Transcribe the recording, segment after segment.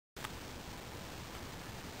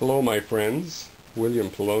Hello my friends, William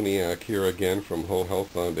Poloniak here again from Whole Health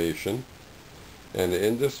Foundation, and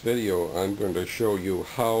in this video I'm going to show you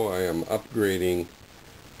how I am upgrading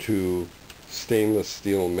to stainless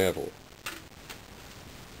steel metal.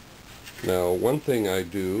 Now one thing I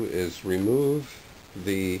do is remove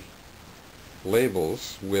the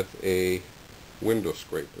labels with a window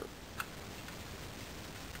scraper.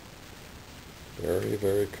 Very,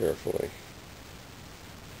 very carefully.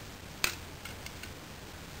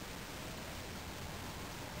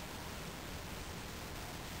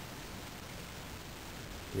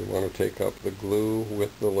 You want to take up the glue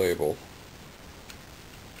with the label.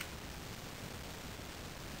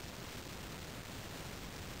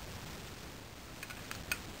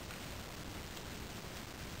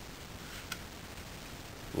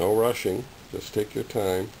 No rushing, just take your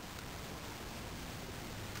time.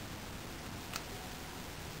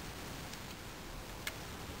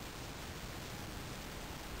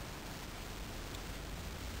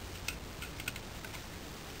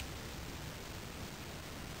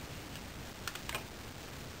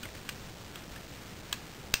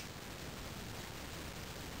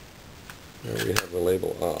 There we have the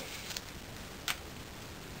label off.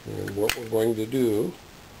 And what we're going to do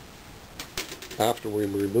after we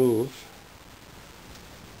remove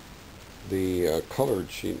the colored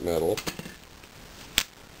sheet metal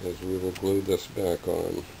is we will glue this back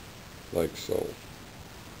on like so.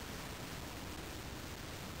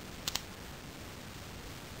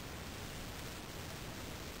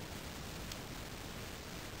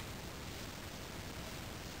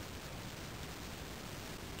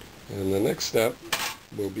 And the next step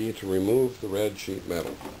will be to remove the red sheet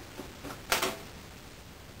metal.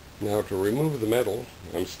 Now to remove the metal,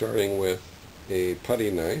 I'm starting with a putty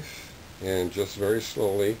knife and just very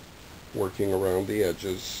slowly working around the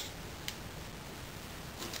edges.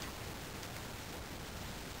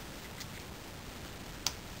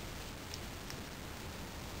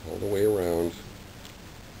 All the way around.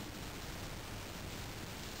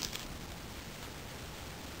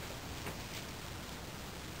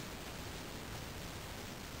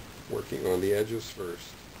 Working on the edges first.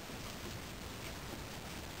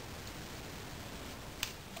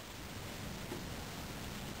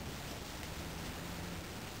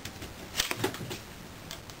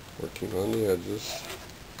 Working on the edges.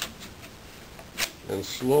 And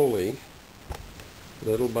slowly,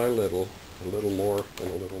 little by little, a little more and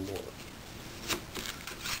a little more.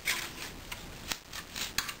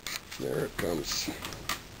 There it comes.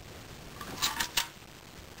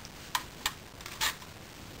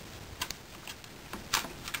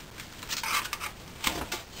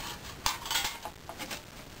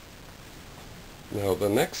 Now the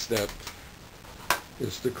next step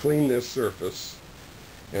is to clean this surface,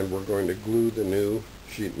 and we're going to glue the new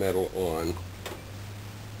sheet metal on,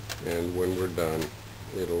 and when we're done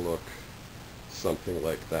it'll look something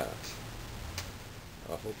like that.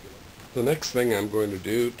 I hope you like. The next thing I'm going to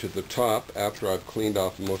do to the top after I've cleaned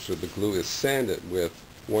off most of the glue is sand it with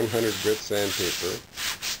 100 grit sandpaper,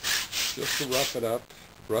 just to rough it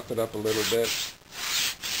up a little bit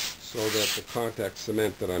so that the contact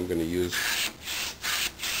cement that I'm going to use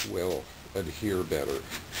will adhere better.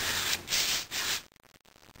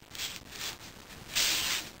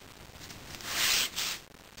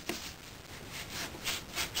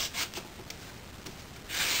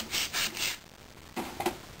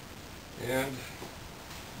 And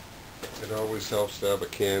it always helps to have a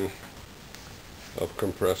can of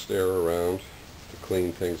compressed air around to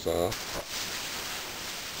clean things off.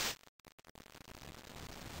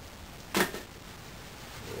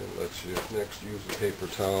 Let's next use a paper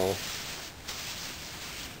towel.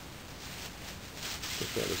 Get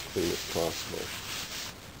that as clean as possible.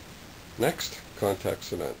 Next, contact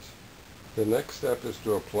cement. The next step is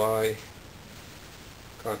to apply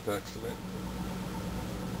contact cement.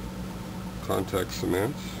 Contact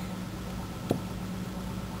cement.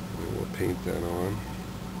 And we'll paint that on.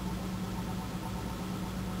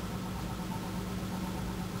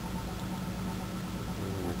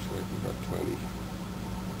 Looks like we got plenty.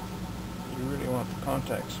 You really want the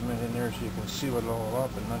contact cement in there so you can seal it all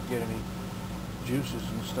up and not get any juices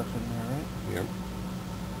and stuff in there, right? Yep.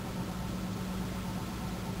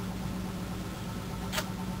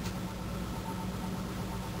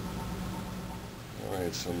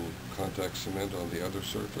 Alright, some contact cement on the other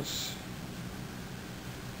surface.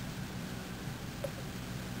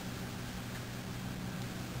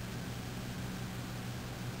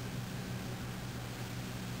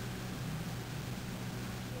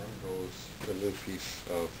 The new piece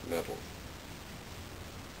of metal.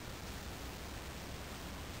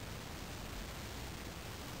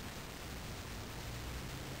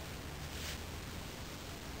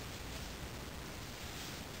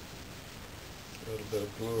 bit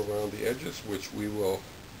of glue around the edges, which we will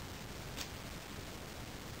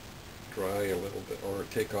dry a little bit, or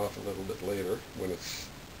take off a little bit later when it's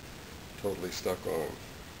totally stuck on.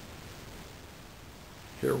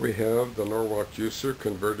 Here we have the Norwalk juicer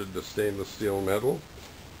converted to stainless steel metal.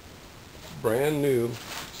 Brand new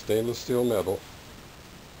stainless steel metal.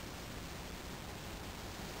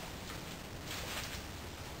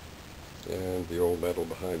 And the old metal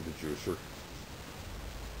behind the juicer.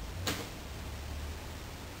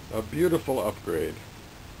 A beautiful upgrade.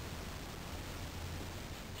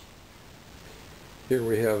 Here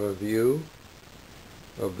we have a view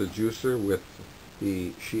of the juicer with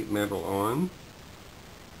the sheet metal on.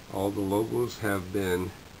 All the logos have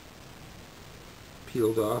been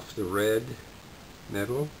peeled off the red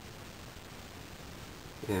metal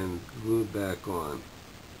and glued back on.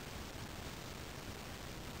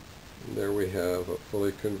 And there we have a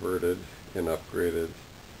fully converted and upgraded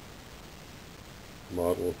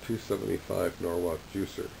Model 275 Norwalk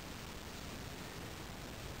juicer.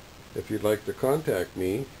 If you'd like to contact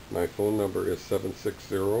me, my phone number is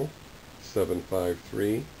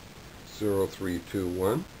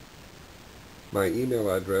 760-753-0321. My email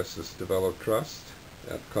address is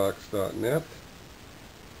developtrust@cox.net.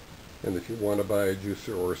 And if you want to buy a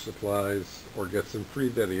juicer or supplies or get some free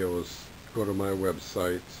videos, go to my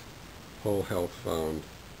website,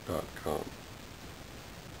 wholehealthfound.com.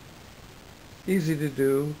 Easy to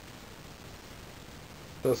do,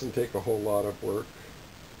 doesn't take a whole lot of work,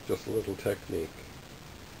 just a little technique.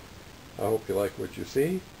 I hope you like what you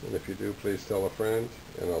see, and if you do, please tell a friend,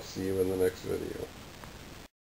 and I'll see you in the next video.